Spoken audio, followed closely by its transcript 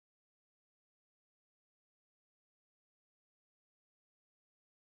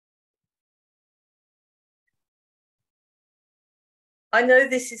I know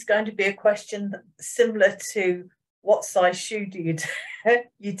this is going to be a question similar to what size shoe do you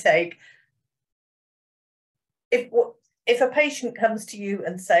you take? If a patient comes to you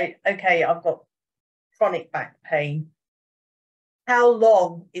and say, okay, I've got chronic back pain, how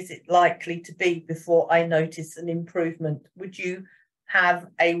long is it likely to be before I notice an improvement? Would you have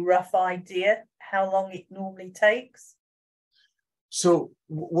a rough idea how long it normally takes? So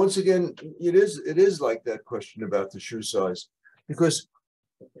once again, it is like that question about the shoe size, because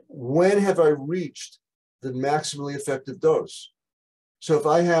when have I reached the maximally effective dose? So if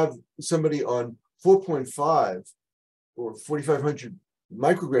I have somebody on 4.5 or 4,500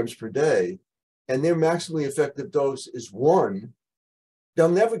 micrograms per day, and their maximally effective dose is 1, they'll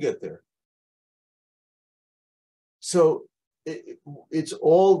never get there. So it's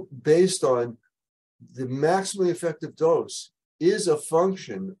all based on the maximally effective dose is a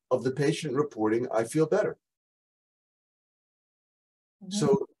function of the patient reporting, I feel better.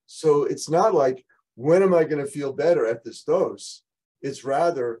 Mm-hmm. So it's not like, when am I going to feel better at this dose? It's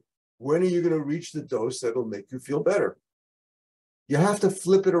rather, when are you going to reach the dose that'll make you feel better? You have to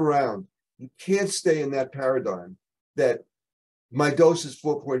flip it around. You can't stay in that paradigm that my dose is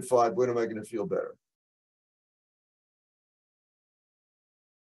 4.5, when am I going to feel better?